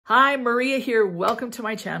Hi, Maria here. Welcome to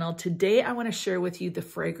my channel. Today I want to share with you the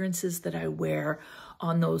fragrances that I wear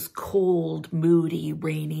on those cold, moody,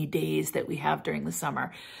 rainy days that we have during the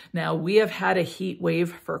summer. Now, we have had a heat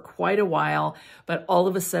wave for quite a while, but all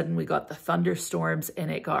of a sudden we got the thunderstorms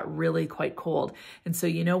and it got really quite cold. And so,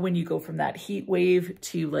 you know, when you go from that heat wave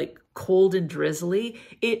to like cold and drizzly,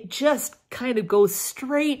 it just kind of goes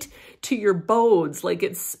straight to your bones. Like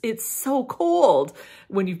it's so cold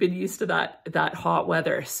when you've been used to that hot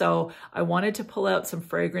weather. So I wanted to pull out some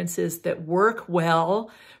fragrances that work well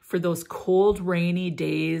for those cold, rainy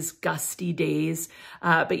days, gusty days,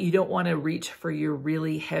 but you don't want to reach for your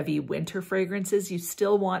really heavy winter fragrances. You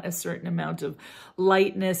still want a certain amount of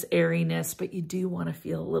lightness, airiness, but you do want to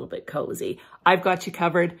feel a little bit cozy. I've got you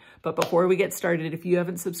covered, but before we get started, if you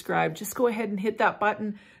haven't subscribed, just go ahead and hit that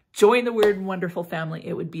button. Join the Weird and Wonderful family.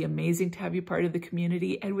 It would be amazing to have you part of the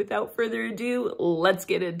community. And without further ado, let's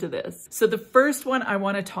get into this. So the first one I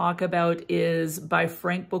want to talk about is by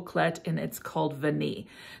Frank Boclet, and it's called Vanille.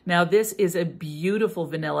 Now, this is a beautiful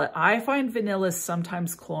vanilla. I find vanilla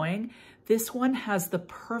sometimes cloying. This one has the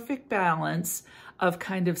perfect balance of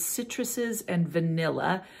kind of citruses and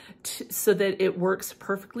vanilla so that it works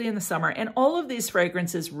perfectly in the summer. And all of these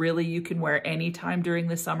fragrances really you can wear anytime during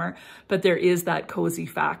the summer, but there is that cozy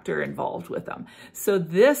factor involved with them. So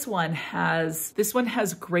this one has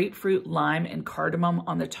grapefruit, lime, and cardamom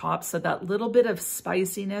on the top. So that little bit of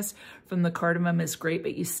spiciness from the cardamom is great,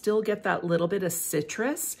 but you still get that little bit of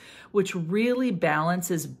citrus, which really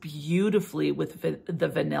balances beautifully with the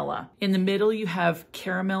vanilla. In the middle, you have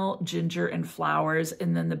caramel, ginger, and flowers,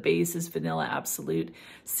 and then the base is vanilla absolute,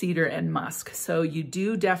 cedar, and musk. So you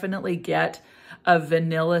do definitely get a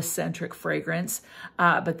vanilla-centric fragrance,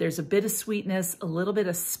 but there's a bit of sweetness, a little bit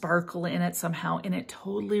of sparkle in it somehow, and it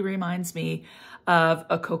totally reminds me of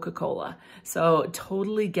a Coca-Cola. So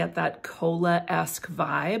totally get that cola-esque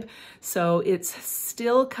vibe. So it's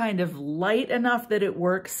still kind of light enough that it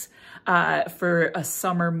works for a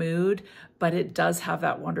summer mood, but it does have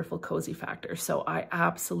that wonderful cozy factor. So I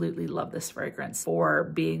absolutely love this fragrance for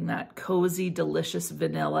being that cozy, delicious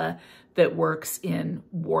vanilla that works in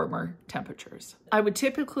warmer temperatures. I would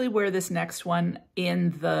typically wear this next one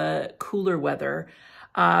in the cooler weather,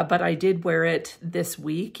 but I did wear it this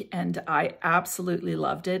week and I absolutely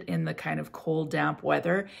loved it in the kind of cold, damp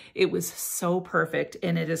weather. It was so perfect,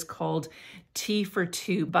 and it is called Tea for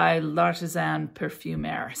Two by L'Artisan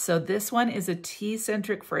Parfumeur. So this one is a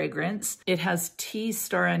tea-centric fragrance. It has tea,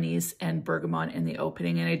 star anise, and bergamot in the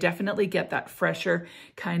opening, and I definitely get that fresher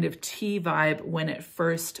kind of tea vibe when it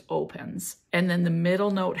first opens. And then the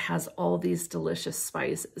middle note has all these delicious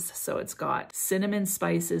spices. So it's got cinnamon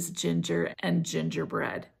spices, ginger, and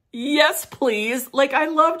gingerbread. Yes, please. Like, I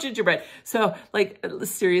love gingerbread. So like,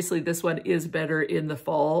 seriously, this one is better in the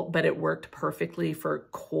fall, but it worked perfectly for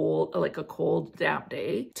cold, like a cold, damp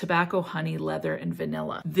day. Tobacco, honey, leather, and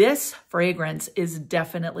vanilla. This fragrance is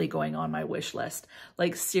definitely going on my wish list.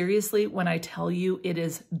 Like, seriously, when I tell you it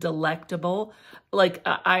is delectable, like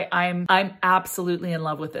I'm absolutely in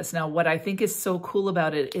love with this. Now, what I think is so cool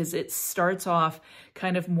about it is it starts off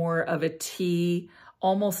kind of more of a tea,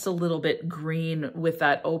 almost a little bit green with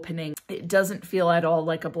that opening. It doesn't feel at all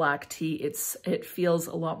like a black tea. It feels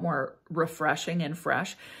a lot more refreshing and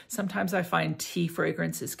fresh. Sometimes I find tea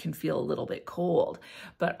fragrances can feel a little bit cold,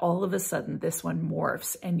 but all of a sudden this one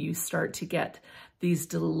morphs and you start to get these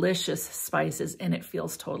delicious spices, and it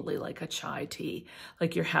feels totally like a chai tea.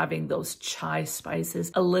 Like you're having those chai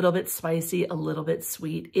spices, a little bit spicy, a little bit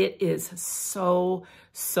sweet. It is so,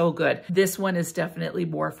 so good. This one is definitely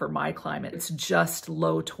more for my climate. It's just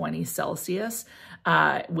low 20 Celsius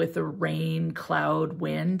with the rain, cloud,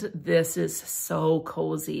 wind. This is so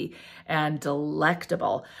cozy and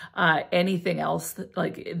delectable. Anything else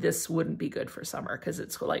like this wouldn't be good for summer because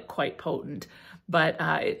it's like quite potent, but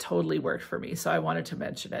it totally worked for me. So I wanted to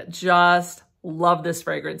mention it. Just love this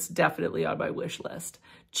fragrance. Definitely on my wish list.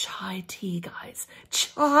 Chai tea, guys.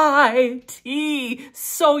 Chai tea.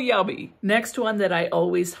 So yummy. Next one that I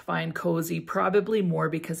always find cozy, probably more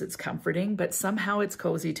because it's comforting, but somehow it's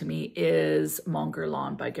cozy to me, is Mon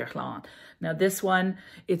Guerlain by Guerlain. Now this one,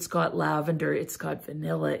 it's got lavender, it's got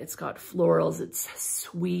vanilla, it's got florals, it's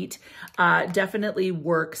sweet. Definitely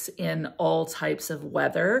works in all types of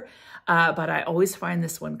weather. But I always find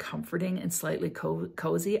this one comforting and slightly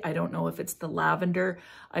cozy. I don't know if it's the lavender.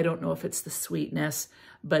 I don't know if it's the sweetness,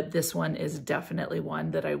 but this one is definitely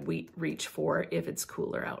one that I reach for if it's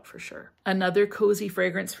cooler out for sure. Another cozy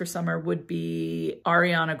fragrance for summer would be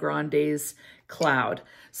Ariana Grande's Cloud.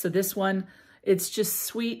 So this one, it's just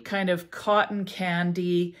sweet kind of cotton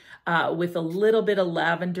candy with a little bit of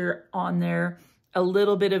lavender on there, a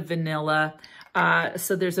little bit of vanilla.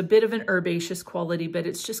 So there's a bit of an herbaceous quality, but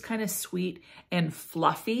it's just kind of sweet and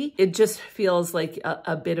fluffy. It just feels like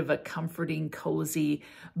a bit of a comforting, cozy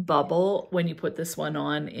bubble when you put this one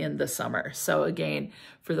on in the summer. So again,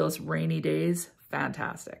 for those rainy days,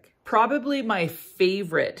 fantastic. Probably my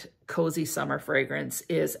favorite cozy summer fragrance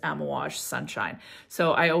is Amouage Sunshine.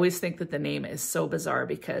 So I always think that the name is so bizarre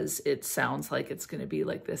because it sounds like it's going to be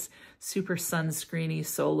like this super sunscreeny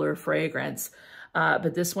solar fragrance.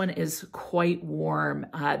 But this one is quite warm.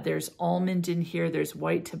 There's almond in here. There's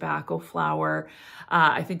white tobacco flower.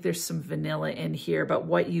 I think there's some vanilla in here, but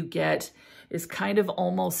what you get is kind of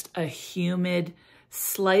almost a humid,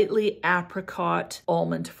 slightly apricot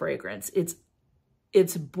almond fragrance.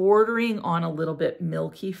 It's bordering on a little bit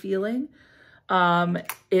milky feeling.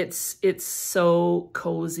 It's so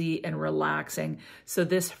cozy and relaxing. So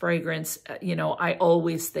this fragrance, you know, I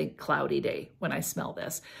always think cloudy day when I smell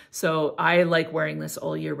this. So I like wearing this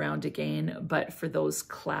all year round again, but for those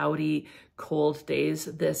cloudy, cold days,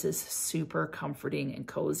 this is super comforting and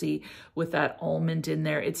cozy with that almond in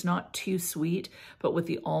there. It's not too sweet, but with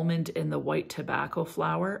the almond and the white tobacco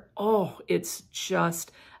flower, oh, it's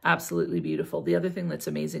just absolutely beautiful. The other thing that's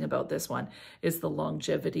amazing about this one is the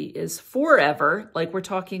longevity is forever. Like we're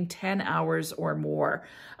talking 10 hours or more.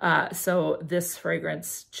 So this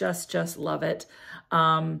fragrance, just love it.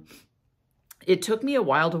 It took me a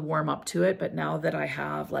while to warm up to it, but now that I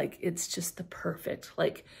have, like, it's just the perfect,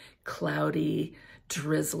 like, cloudy,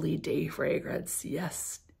 drizzly day fragrance.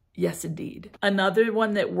 Yes, indeed. Another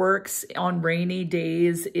one that works on rainy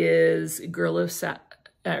days is Girl of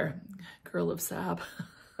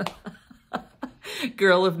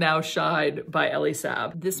Now Shine by Elie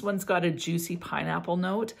Saab. This one's got a juicy pineapple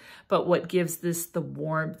note, but what gives this the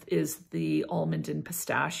warmth is the almond and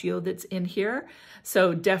pistachio that's in here.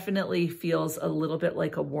 So definitely feels a little bit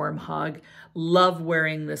like a warm hug. Love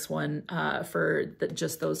wearing this one for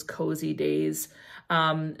just those cozy days.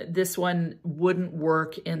 This one wouldn't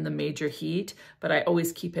work in the major heat, but I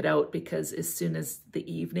always keep it out because as soon as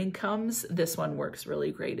the evening comes, this one works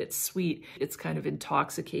really great. It's sweet, it's kind of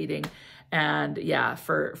intoxicating. And yeah,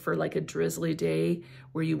 for like a drizzly day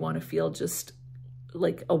where you want to feel just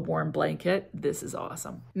like a warm blanket, this is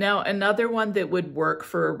awesome. Now, another one that would work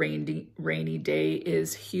for a rainy day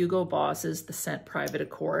is Hugo Boss's The Scent Private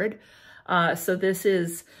Accord. So this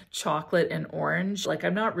is chocolate and orange. Like,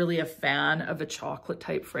 I'm not really a fan of a chocolate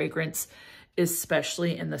type fragrance,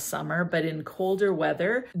 especially in the summer, but in colder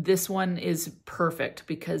weather, this one is perfect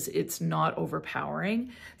because it's not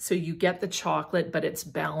overpowering. So you get the chocolate, but it's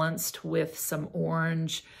balanced with some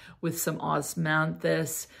orange, with some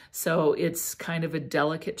osmanthus. So it's kind of a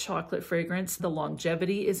delicate chocolate fragrance. The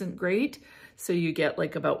longevity isn't great. So you get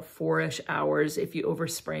like about 4-ish hours. If you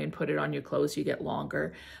overspray and put it on your clothes, you get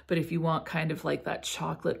longer. But if you want kind of like that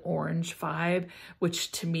chocolate orange vibe,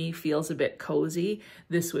 which to me feels a bit cozy,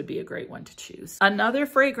 this would be a great one to choose. Another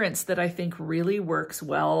fragrance that I think really works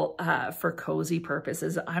well for cozy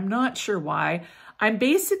purposes, I'm not sure why, I'm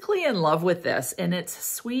basically in love with this, and it's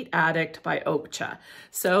Sweet Addict by Okja.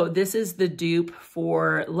 So this is the dupe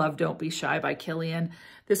for Love Don't Be Shy by Kilian.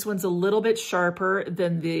 This one's a little bit sharper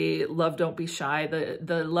than the Love Don't Be Shy,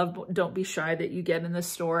 the Love Don't Be Shy that you get in the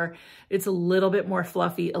store. It's a little bit more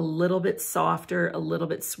fluffy, a little bit softer, a little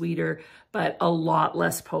bit sweeter, but a lot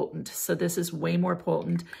less potent. So this is way more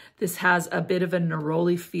potent. This has a bit of a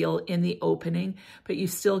neroli feel in the opening, but you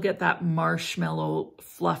still get that marshmallow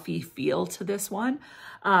fluffy feel to this one.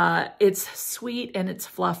 It's sweet and it's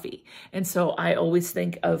fluffy. And so I always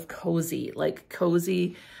think of cozy, like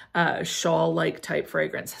cozy, shawl-like type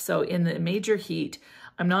fragrance. So in the major heat,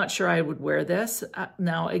 I'm not sure I would wear this.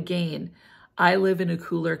 Now, again, I live in a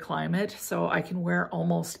cooler climate, so I can wear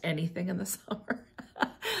almost anything in the summer.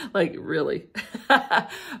 Like, really.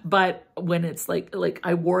 But when it's like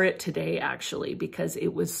I wore it today, actually, because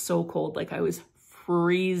it was so cold, like I was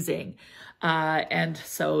freezing. And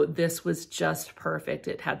so this was just perfect.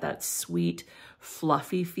 It had that sweet,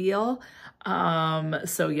 fluffy feel.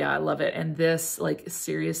 So yeah, I love it. And this, like,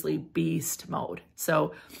 seriously, beast mode.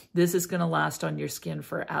 So this is going to last on your skin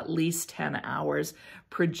for at least 10 hours,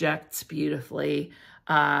 projects beautifully.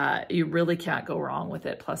 You really can't go wrong with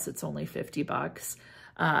it. Plus it's only $50.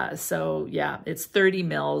 So yeah, it's 30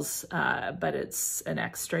 mils, but it's an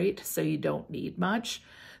extrait, so you don't need much.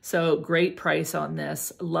 So great price on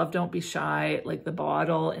this. Love Don't Be Shy, like the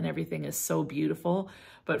bottle and everything is so beautiful.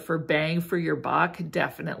 But for bang for your buck,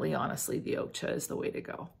 definitely, honestly, the Okja is the way to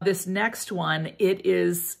go. This next one,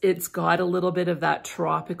 it's got a little bit of that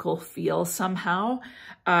tropical feel somehow,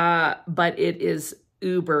 but it is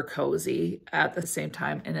uber cozy at the same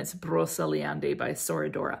time, and it's Broceliande by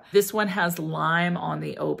Soradora. This one has lime on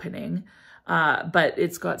the opening. but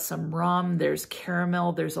it's got some rum, there's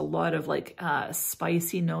caramel, there's a lot of like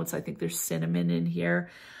spicy notes. I think there's cinnamon in here.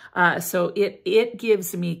 So it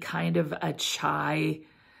gives me kind of a chai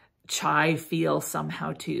feel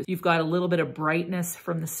somehow too. You've got a little bit of brightness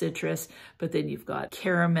from the citrus, but then you've got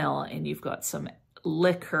caramel and you've got some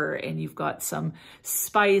liquor and you've got some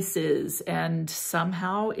spices, and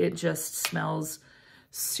somehow it just smells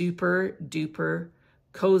super duper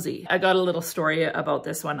cozy. I got a little story about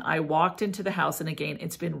this one. I walked into the house, and again,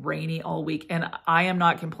 it's been rainy all week, and I am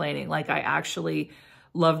not complaining. Like, I actually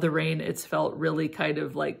love the rain. It's felt really kind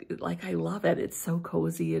of like I love it. It's so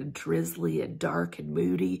cozy and drizzly and dark and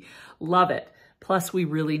moody. Love it. Plus, we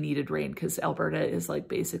really needed rain because Alberta is like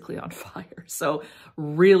basically on fire. So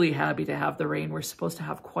really happy to have the rain. We're supposed to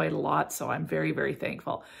have quite a lot, so I'm very, very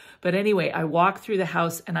thankful. But anyway, I walk through the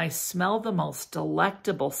house and I smell the most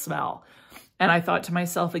delectable smell. And I thought to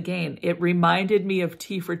myself again, it reminded me of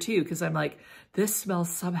Tea for Two, because I'm like, this smells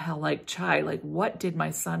somehow like chai. Like, what did my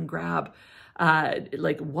son grab?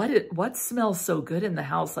 Like, what smells so good in the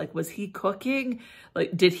house? Like, was he cooking?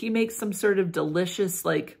 Like, did he make some sort of delicious,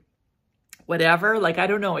 like, whatever? Like, I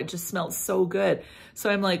don't know. It just smells so good.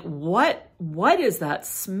 So I'm like, what is that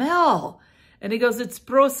smell? And he goes, it's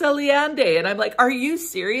broceliande. And I'm like, are you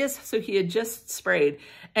serious? So he had just sprayed,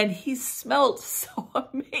 and he smelled so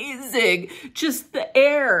amazing. Just the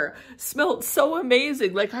air smelled so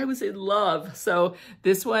amazing. Like, I was in love. So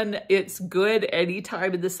this one, it's good any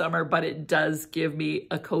time in the summer, but it does give me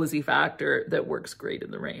a cozy factor that works great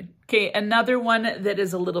in the rain. Okay, another one that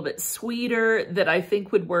is a little bit sweeter that I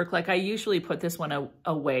think would work. Like, I usually put this one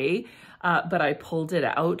away, but I pulled it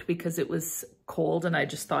out because it was cold and I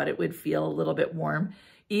just thought it would feel a little bit warm,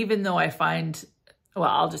 even though I find, well,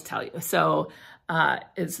 I'll just tell you. So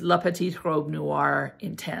it's La Petite Robe Noire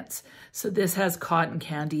Intense. So this has cotton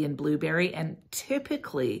candy and blueberry, and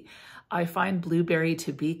typically I find blueberry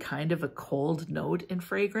to be kind of a cold note in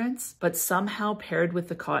fragrance, but somehow paired with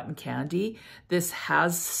the cotton candy, this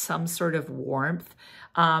has some sort of warmth.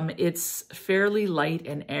 It's fairly light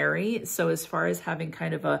and airy. So as far as having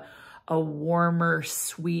kind of a warmer,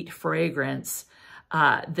 sweet fragrance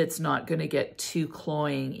that's not going to get too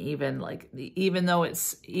cloying, even though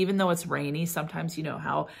it's rainy, sometimes you know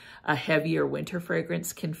how a heavier winter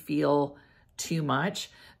fragrance can feel too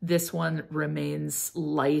much. This one remains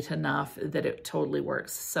light enough that it totally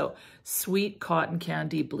works. So sweet cotton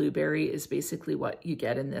candy blueberry is basically what you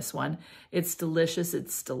get in this one. It's delicious.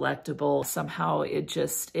 It's delectable. Somehow it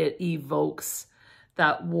evokes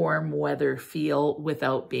that warm weather feel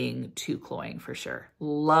without being too cloying, for sure.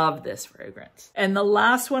 Love this fragrance. And the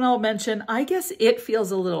last one I'll mention, I guess it feels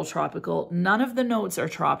a little tropical. None of the notes are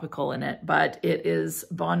tropical in it, but it is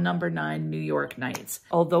Bond No. 9 New York Nights.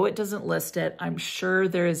 Although it doesn't list it, I'm sure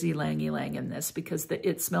there is ylang-ylang in this because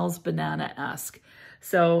it smells banana-esque.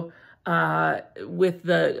 So with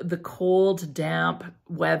the cold, damp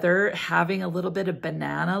weather, having a little bit of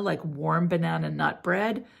banana, like warm banana nut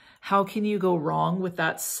bread, how can you go wrong with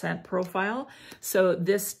that scent profile? So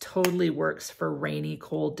this totally works for rainy,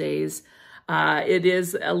 cold days. It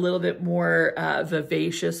is a little bit more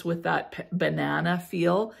vivacious with that banana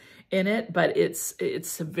feel in it, but it's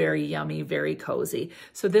very yummy, very cozy.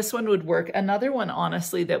 So this one would work. Another one,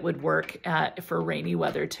 honestly, that would work for rainy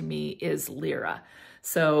weather to me is Lyra.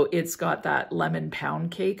 So it's got that lemon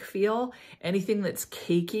pound cake feel. Anything that's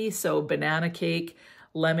cakey, so banana cake,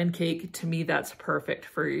 lemon cake, to me, that's perfect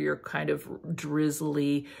for your kind of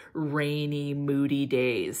drizzly, rainy, moody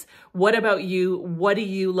days. What about you? What do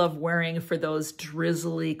you love wearing for those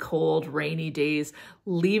drizzly, cold, rainy days?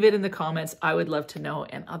 Leave it in the comments. I would love to know.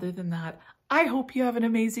 And other than that, I hope you have an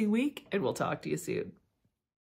amazing week, and we'll talk to you soon.